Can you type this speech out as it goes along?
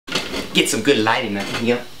get some good lighting up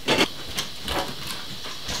here.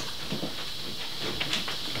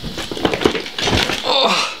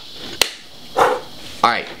 Oh.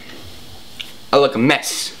 Alright. I look a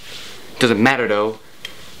mess. Doesn't matter though.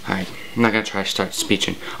 Alright, I'm not gonna try to start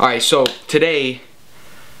speeching. Alright, so today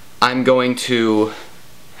I'm going to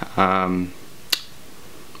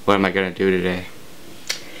what am I gonna do today?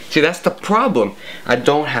 See, that's the problem. I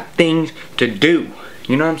don't have things to do.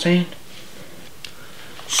 You know what I'm saying?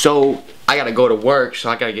 So I gotta go to work, so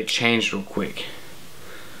I gotta get changed real quick.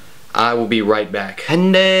 I will be right back.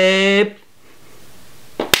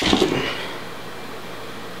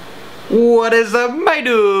 What is up, my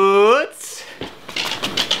dudes?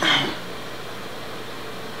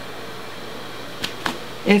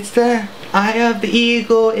 It's the eye of the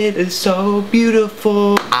eagle, it is so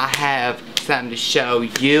beautiful. I have something to show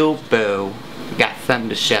you, boo. Got something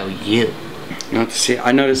to show you. You know what to see?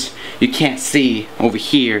 I noticed you can't see over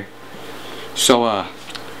here, so I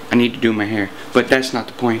need to do my hair. But that's not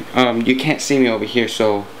the point. You can't see me over here,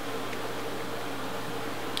 so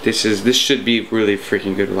this should be really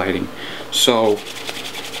freaking good lighting. So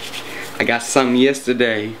I got something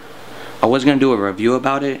yesterday. I was gonna do a review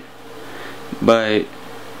about it, but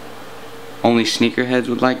only sneakerheads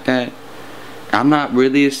would like that. I'm not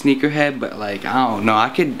really a sneakerhead, but like I don't know. I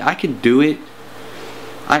could do it.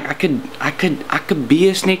 I could be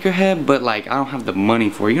a sneakerhead, but like I don't have the money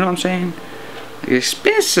for it. You know what I'm saying? They're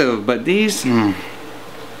expensive, but these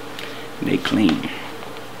they clean.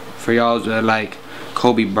 For y'all that like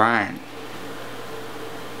Kobe Bryant.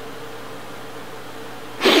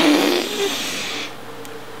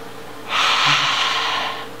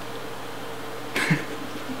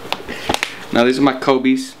 Now these are my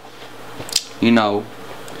Kobe's. You know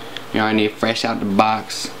I need fresh out the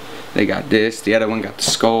box. They got this. The other one got the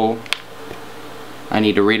skull. I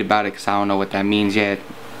need to read about it because I don't know what that means yet.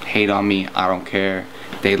 Hate on me. I don't care.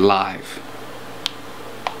 They live.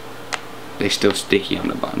 They still sticky on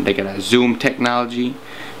the bottom. They got a zoom technology.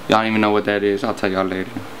 Y'all don't even know what that is. I'll tell y'all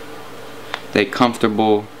later. They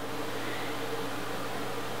comfortable.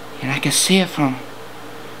 And I can see it from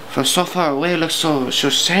so far away. It looks so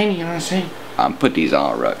shiny. You know what I'm saying? I'm put these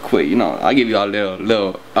on right quick, you know. I'll give y'all a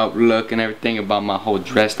little up look and everything about my whole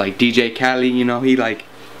dress. Like DJ Khaled, you know, he like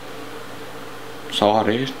saw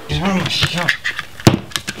this.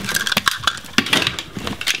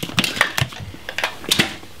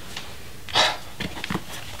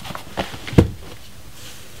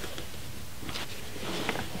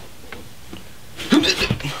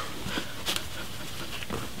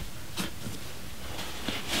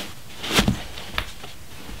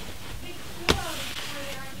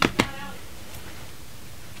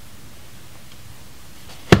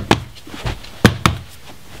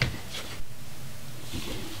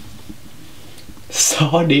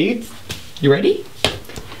 So, dude, you ready?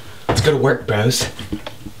 Let's go to work, bros.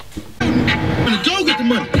 Go get the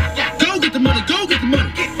money. Go get the money. Go get the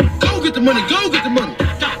money. Go get the money. Go get the money.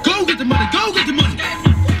 Go get the money. Go get the money.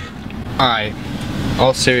 Alright,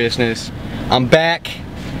 all seriousness, I'm back.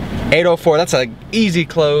 8:04. That's an easy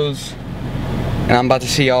close. And I'm about to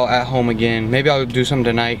see y'all at home again. Maybe I'll do something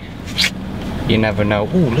tonight. You never know.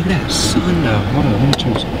 Ooh, look at that sun though. Hold on, let me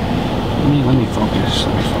turn this. Let me focus.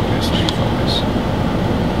 Let me focus. Let me focus.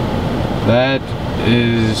 That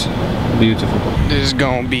is beautiful. This is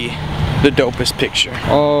gonna be the dopest picture.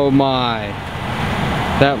 Oh my.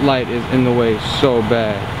 That light is in the way so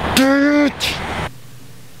bad.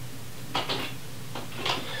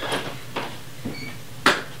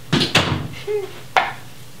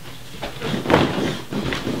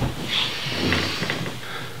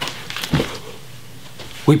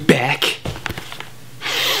 We back.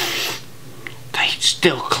 They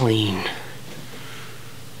still clean.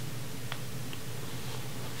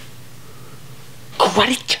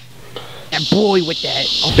 What? That boy with that.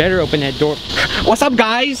 Oh, better open that door. What's up,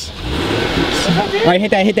 guys? Alright,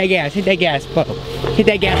 hit that gas. Hit that gas, bro. Hit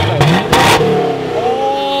that gas, bro.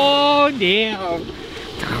 Oh, damn.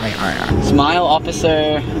 Alright. Smile,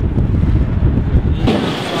 officer.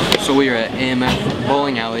 So we are at AMF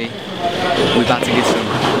Bowling Alley. We're about to get some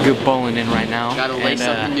good bowling in right now. Gotta lace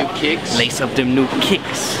up them new kicks. Lace up them new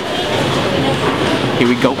kicks. Here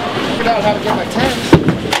we go. I figured out how to get my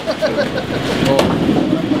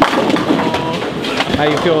How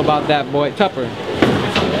you feel about that, boy? Tupper.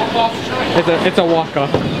 It's a walk-off.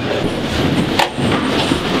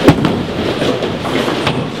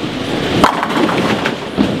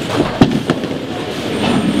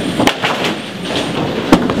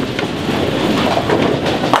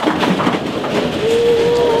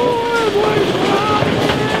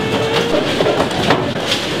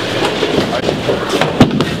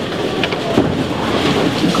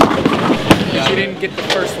 you didn't get the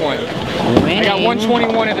first one. I got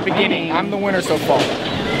 121 at the beginning. I'm the winner so far.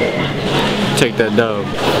 Take that dub.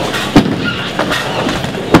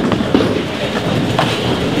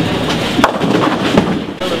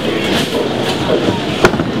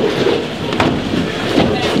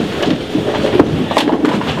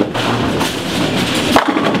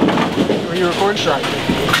 Are you recording? Strike.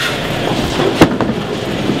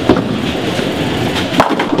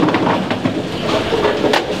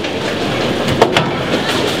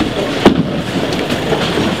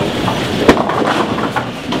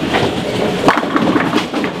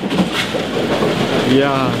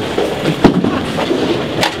 Yeah.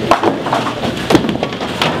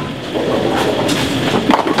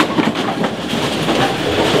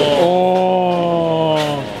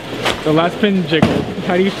 Oh, the last pin jiggled.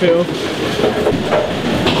 How do you feel?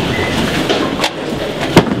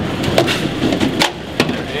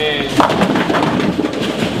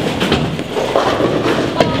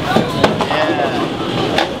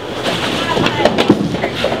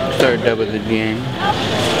 Third dub of the game.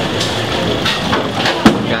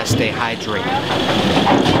 Gotta stay hydrated.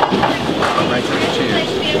 Right to the cheers.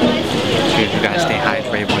 Cheers, you gotta stay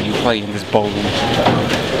hydrated when you play in this bowling.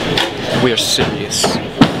 We are serious.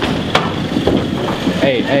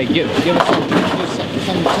 Hey, give us some test.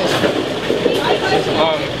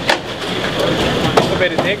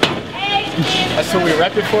 Elevated Nick. That's who we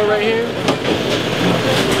rep it for right here.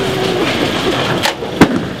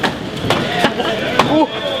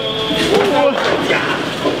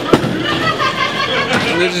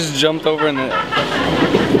 They just jumped over in the...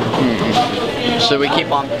 Should we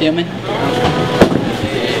keep on filming?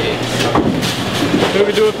 Who do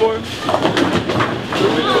we do it for?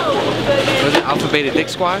 Was it Alpha Beta Dick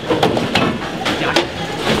Squad?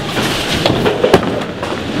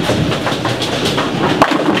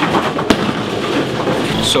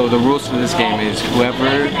 So the rules for this game is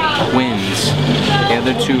whoever wins, the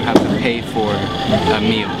other two have to pay for a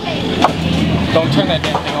meal. Don't turn that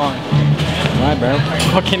damn thing on. Why, bro?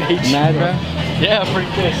 Fucking hate you. Mad, bro? Yeah,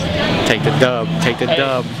 pretty pissed. Take the dub. Take the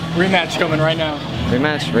dub. Rematch coming right now.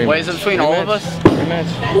 Rematch. Wait, is it between all of us?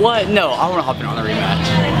 Rematch. What? No, I want to hop in on the rematch.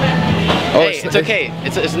 Oh, Hey, it's okay.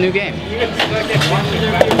 It's a new game.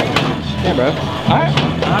 Yeah, bro. Alright.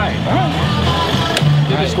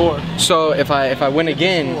 Give me a score. So if I win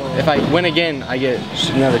again, I get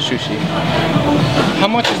another sushi. How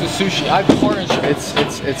much is the sushi? I have car insurance.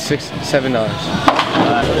 It's $7.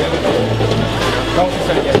 Don't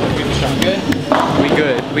say yes. Give it a shot. Good?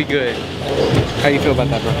 We good. How you feel about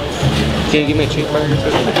that, bro? Can you give me a cheeseburger?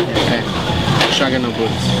 Okay. Shotgun no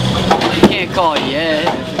boots. You can't call it yet.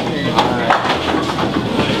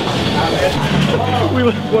 We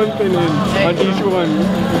left one thing in on each one.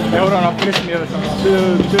 Hey, hold on, I'm finishing the other song.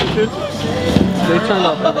 They turned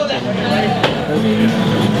off everything.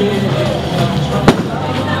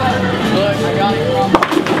 Look, I got it from.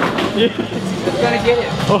 Yeah. Just gotta get it.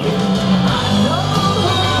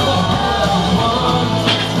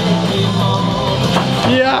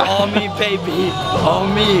 Yeah. All me, baby. All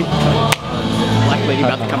me. Black lady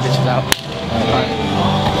about to come bitches out.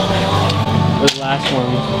 The last one.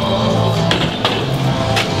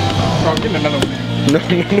 Oh, I'm getting another one. No.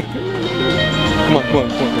 Come on.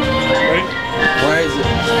 Ready? Why is it?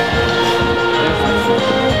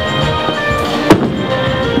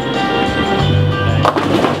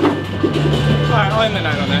 Alright, I'll end the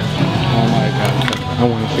night on that. Oh my god. I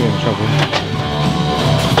want to see in trouble.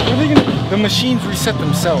 What are they gonna do? The machines reset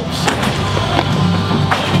themselves.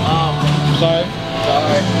 Sorry.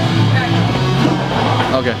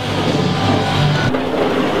 Okay.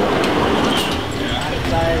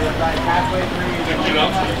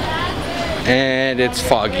 And it's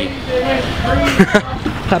foggy.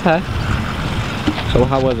 Papa. So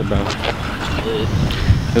how was it, bro?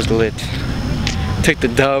 It was lit. Took the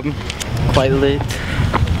dub. Quite lit.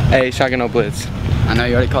 Hey, Shotgun no Blitz. I know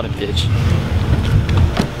you already called it bitch.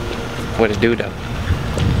 What it do though?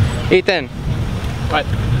 Ethan, What?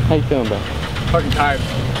 how you feeling, bro? Fucking tired.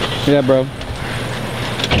 Yeah, bro.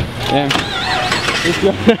 Yeah.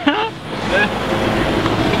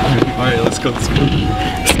 Alright, let's go.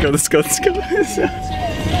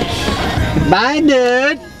 Bye,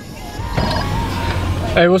 dude.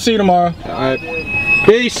 Hey, we'll see you tomorrow. Alright.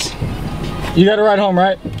 Peace. You got to ride home,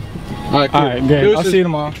 right? Alright, cool. Alright, good. I'll see you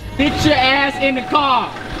tomorrow. Get your ass in the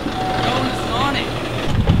car.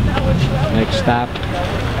 Next stop.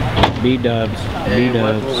 B-dubs.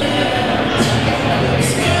 B-dubs.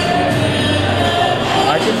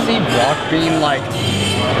 I could see Brock being like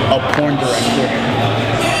a porn director.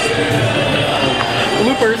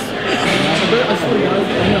 Bloopers.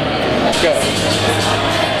 Let's go.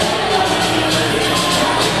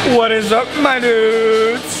 What is up, my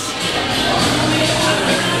dudes?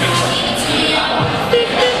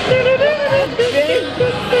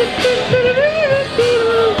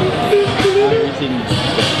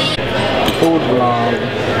 Food vlog.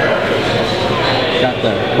 Got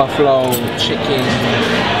the buffalo chicken,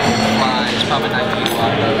 fries, probably not eating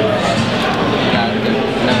water. Got the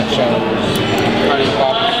nachos, honey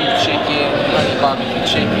barbecue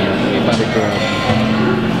chicken, anybody girl.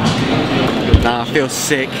 Nah, I feel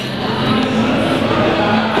sick.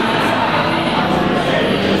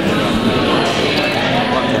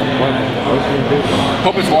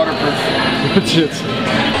 Hope it's waterproof. Shit.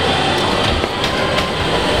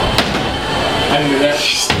 I didn't do that.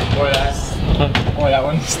 Or that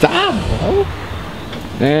one. Stop, bro.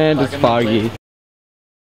 And it's foggy.